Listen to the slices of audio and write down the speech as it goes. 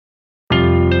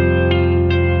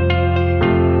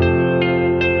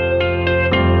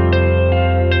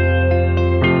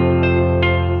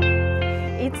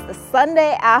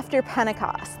Sunday after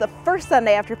Pentecost, the first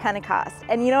Sunday after Pentecost.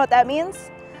 And you know what that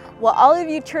means? Well, all of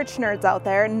you church nerds out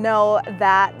there know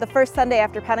that the first Sunday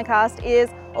after Pentecost is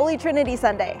Holy Trinity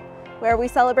Sunday, where we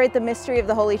celebrate the mystery of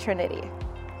the Holy Trinity.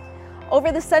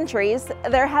 Over the centuries,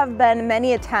 there have been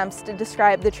many attempts to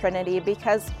describe the Trinity,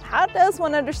 because how does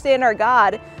one understand our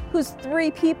God, who's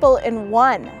three people in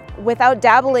one, without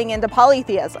dabbling into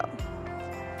polytheism?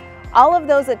 All of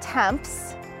those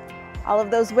attempts, all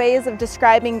of those ways of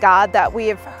describing God that we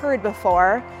have heard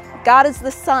before, God is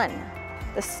the sun,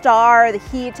 the star, the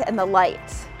heat, and the light.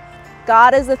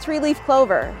 God is the three-leaf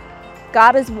clover.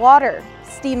 God is water,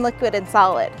 steam, liquid, and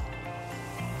solid.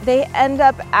 They end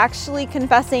up actually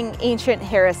confessing ancient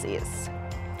heresies.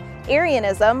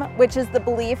 Arianism, which is the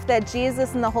belief that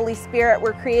Jesus and the Holy Spirit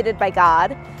were created by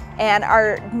God and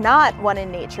are not one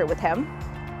in nature with Him.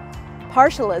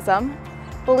 Partialism,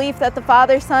 belief that the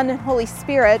Father, Son, and Holy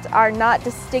Spirit are not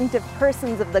distinctive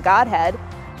persons of the Godhead,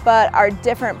 but are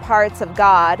different parts of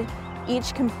God,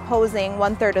 each composing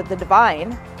 1/3 of the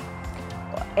divine.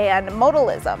 And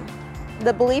modalism,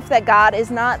 the belief that God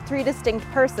is not three distinct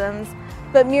persons,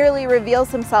 but merely reveals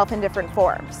Himself in different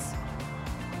forms.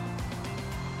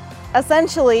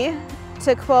 Essentially,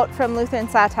 to quote from Lutheran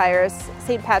satires,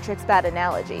 St. Patrick's Bad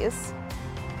Analogies,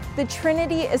 the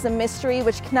Trinity is a mystery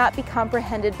which cannot be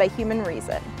comprehended by human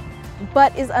reason,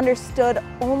 but is understood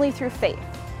only through faith,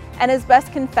 and is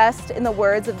best confessed in the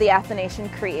words of the Athanasian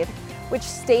Creed, which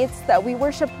states that we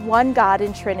worship one God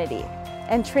in Trinity,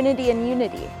 and Trinity in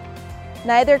unity,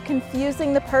 neither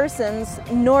confusing the persons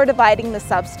nor dividing the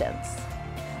substance.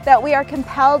 That we are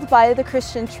compelled by the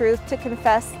Christian truth to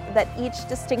confess that each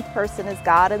distinct person is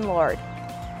God and Lord,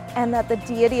 and that the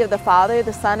deity of the Father,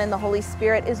 the Son, and the Holy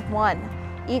Spirit is one,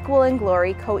 equal in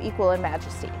glory, co-equal in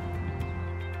majesty.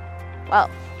 Well,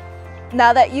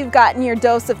 now that you've gotten your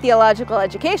dose of theological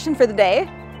education for the day,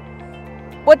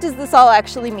 what does this all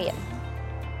actually mean?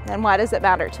 And why does it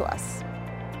matter to us?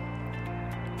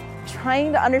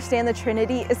 Trying to understand the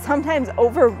Trinity is sometimes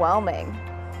overwhelming.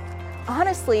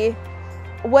 Honestly,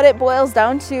 what it boils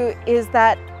down to is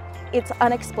that it's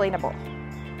unexplainable.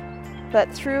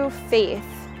 But through faith,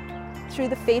 through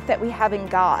the faith that we have in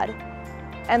God,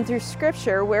 and through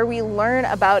Scripture, where we learn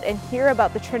about and hear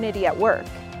about the Trinity at work,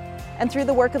 and through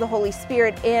the work of the Holy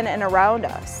Spirit in and around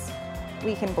us,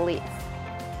 we can believe.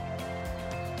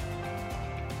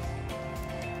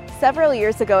 Several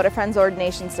years ago at a friend's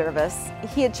ordination service,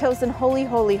 he had chosen Holy,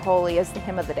 Holy, Holy as the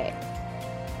hymn of the day.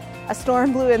 A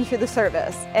storm blew in through the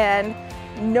service, and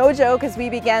no joke, as we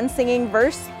began singing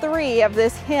verse 3 of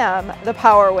this hymn, the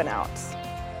power went out.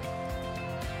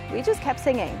 We just kept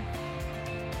singing.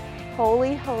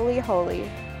 Holy, holy, holy,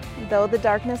 though the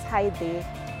darkness hide thee,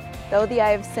 though the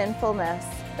eye of sinfulness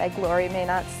thy glory may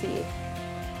not see.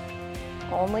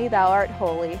 Only thou art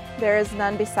holy, there is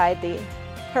none beside thee,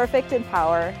 perfect in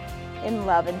power, in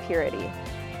love and purity.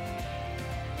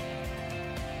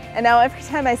 And now every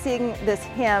time I sing this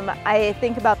hymn, I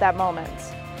think about that moment,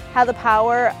 how the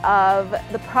power of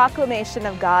the proclamation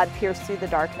of God pierced through the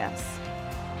darkness.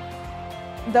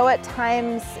 Though at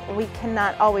times we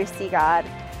cannot always see God,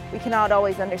 we cannot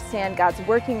always understand God's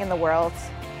working in the world,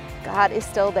 God is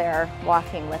still there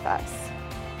walking with us.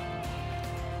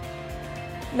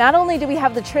 Not only do we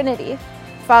have the Trinity,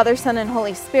 Father, Son, and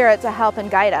Holy Spirit to help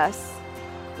and guide us,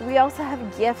 we also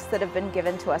have gifts that have been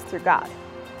given to us through God.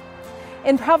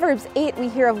 In Proverbs 8, we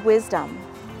hear of wisdom.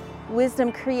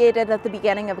 Wisdom created at the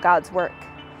beginning of God's work.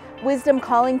 Wisdom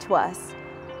calling to us,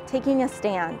 taking a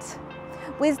stand.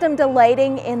 Wisdom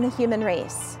delighting in the human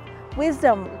race.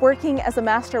 Wisdom working as a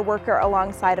master worker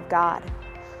alongside of God.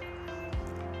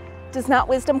 Does not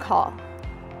wisdom call?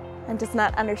 And does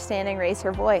not understanding raise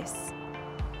her voice?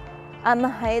 On the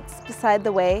heights beside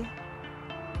the way,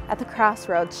 at the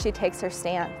crossroads she takes her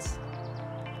stand.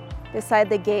 Beside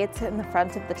the gates in the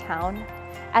front of the town,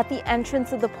 at the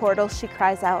entrance of the portal she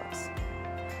cries out,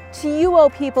 "To you, O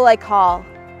people, I call,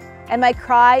 and my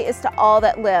cry is to all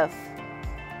that live.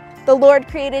 The Lord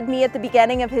created me at the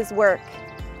beginning of His work,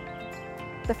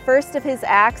 the first of His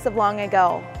acts of long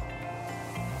ago.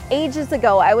 Ages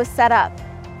ago I was set up,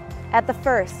 at the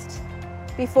first,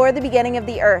 before the beginning of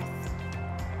the earth.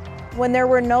 When there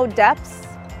were no depths,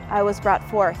 I was brought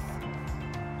forth.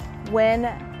 When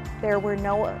there were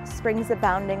no springs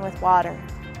abounding with water.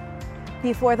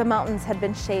 Before the mountains had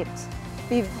been shaped,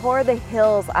 before the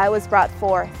hills I was brought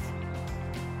forth.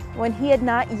 When He had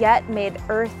not yet made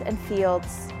earth and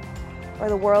fields, or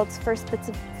the world's first bits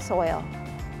of soil.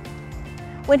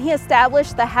 When He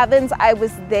established the heavens, I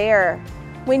was there.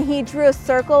 When He drew a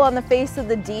circle on the face of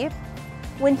the deep,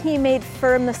 when He made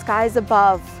firm the skies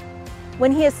above,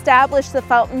 when He established the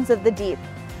fountains of the deep.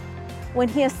 when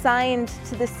he assigned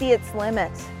to the sea its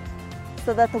limit,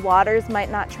 so that the waters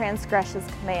might not transgress his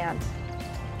command.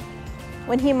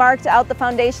 When he marked out the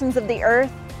foundations of the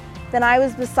earth, then I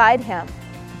was beside him,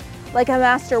 like a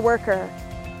master worker,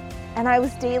 and I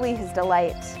was daily his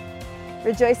delight,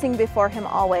 rejoicing before him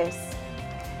always,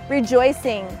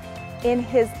 rejoicing in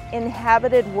his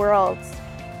inhabited worlds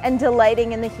and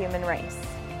delighting in the human race.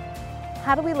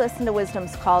 How do we listen to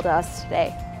wisdom's call to us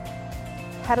today?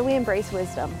 How do we embrace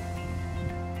wisdom?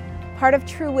 Part of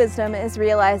true wisdom is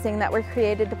realizing that we're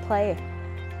created to play,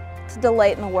 to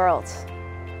delight in the world.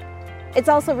 It's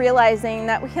also realizing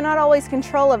that we cannot always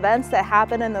control events that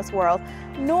happen in this world,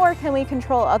 nor can we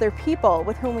control other people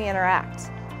with whom we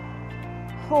interact.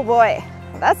 Oh boy,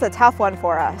 that's a tough one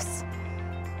for us.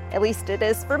 At least it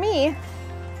is for me.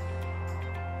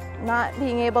 Not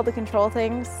being able to control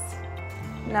things,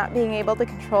 not being able to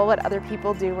control what other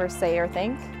people do or say or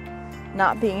think,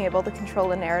 not being able to control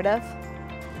the narrative.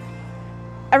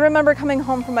 I remember coming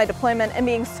home from my deployment and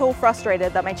being so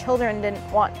frustrated that my children didn't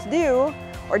want to do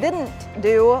or didn't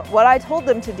do what I told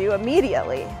them to do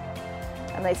immediately,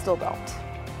 and they still don't.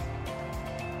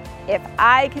 If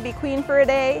I could be queen for a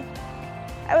day,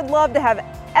 I would love to have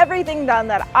everything done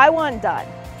that I want done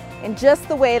in just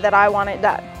the way that I want it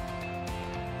done.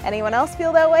 Anyone else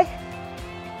feel that way?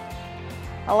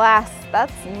 Alas,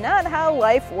 that's not how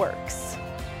life works.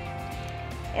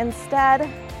 Instead,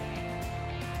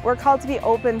 we're called to be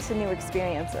open to new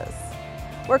experiences.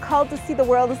 We're called to see the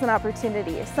world as an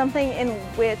opportunity, something in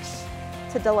which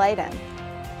to delight in,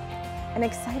 an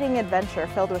exciting adventure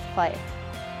filled with play.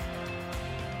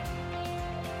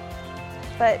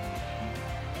 But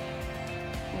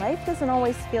life doesn't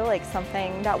always feel like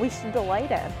something that we should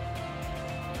delight in.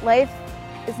 Life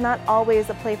is not always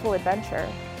a playful adventure,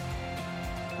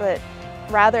 but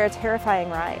rather a terrifying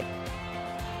ride.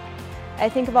 I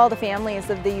think of all the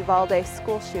families of the Uvalde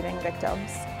school shooting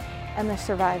victims and the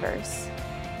survivors.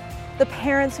 The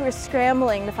parents who are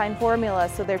scrambling to find formula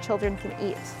so their children can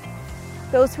eat.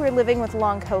 Those who are living with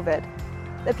long COVID.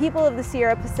 The people of the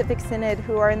Sierra Pacific Synod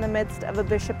who are in the midst of a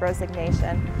bishop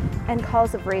resignation and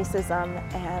calls of racism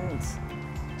and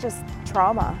just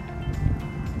trauma.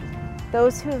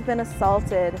 Those who have been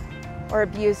assaulted or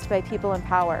abused by people in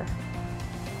power.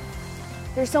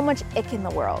 There's so much ick in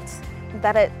the world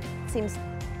that it seems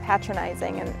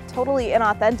patronizing and totally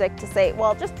inauthentic to say,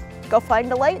 well, just go find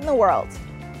delight in the world.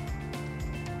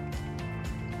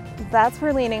 That's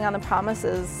where leaning on the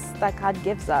promises that God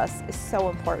gives us is so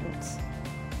important.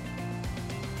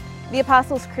 The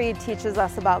Apostles' Creed teaches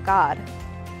us about God,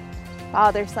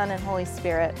 Father, Son, and Holy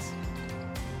Spirit,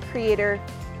 Creator,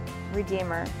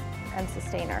 Redeemer, and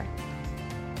Sustainer.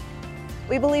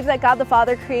 We believe that God the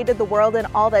Father created the world and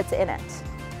all that's in it.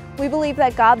 We believe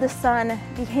that God the Son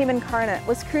became incarnate,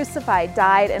 was crucified,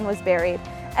 died, and was buried,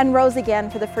 and rose again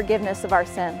for the forgiveness of our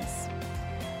sins.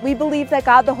 We believe that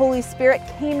God the Holy Spirit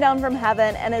came down from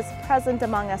heaven and is present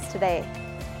among us today,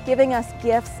 giving us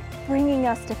gifts, bringing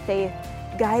us to faith,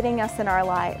 guiding us in our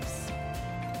lives.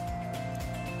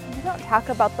 We don't talk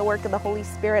about the work of the Holy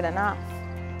Spirit enough.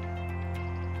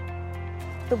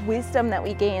 The wisdom that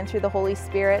we gain through the Holy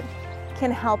Spirit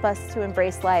can help us to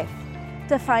embrace life,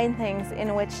 to find things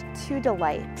in which to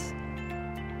delight,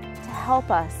 to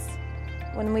help us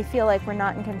when we feel like we're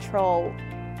not in control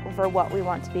over what we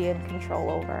want to be in control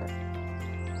over.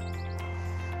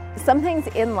 Some things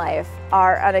in life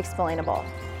are unexplainable.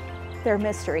 They're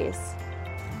mysteries.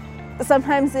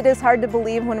 Sometimes it is hard to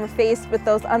believe when we're faced with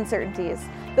those uncertainties,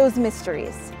 those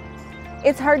mysteries.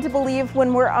 It's hard to believe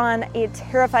when we're on a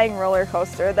terrifying roller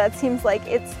coaster that seems like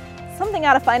it's something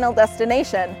out of Final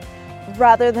Destination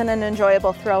rather than an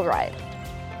enjoyable thrill ride.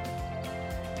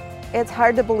 It's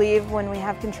hard to believe when we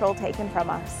have control taken from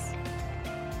us,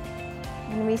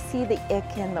 when we see the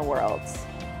ick in the world,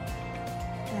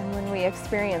 and when we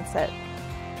experience it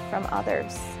from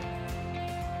others.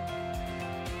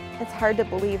 It's hard to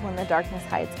believe when the darkness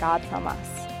hides God from us.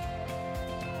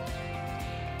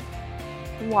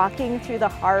 Walking through the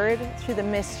hard, through the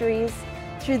mysteries,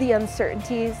 through the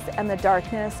uncertainties and the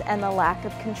darkness and the lack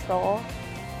of control,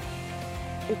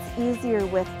 it's easier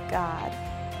with God.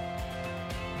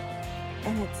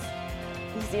 And it's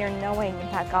easier knowing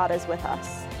that God is with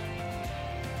us.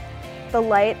 The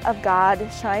light of God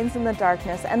shines in the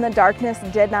darkness, and the darkness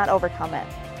did not overcome it.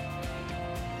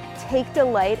 Take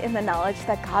delight in the knowledge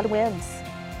that God wins,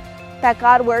 that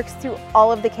God works through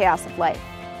all of the chaos of life,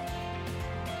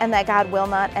 and that God will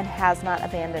not and has not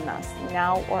abandoned us,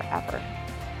 now or ever.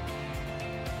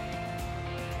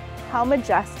 How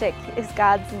majestic is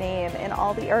God's name in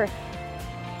all the earth,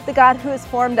 the God who has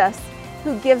formed us,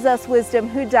 who gives us wisdom,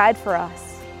 who died for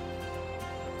us.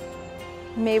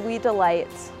 May we delight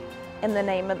in the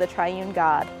name of the triune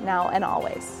God, now and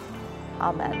always.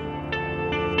 Amen.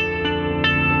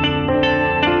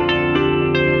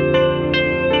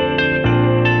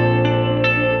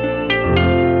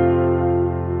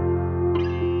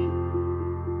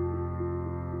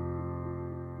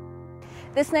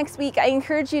 This next week, I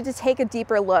encourage you to take a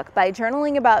deeper look by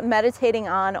journaling about, meditating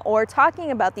on, or talking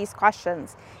about these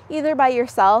questions, either by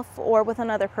yourself or with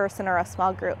another person or a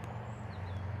small group.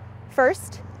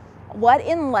 First, what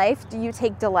in life do you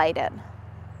take delight in?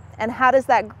 And how does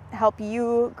that help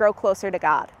you grow closer to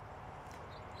God?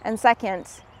 And second,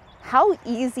 how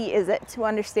easy is it to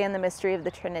understand the mystery of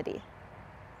the Trinity?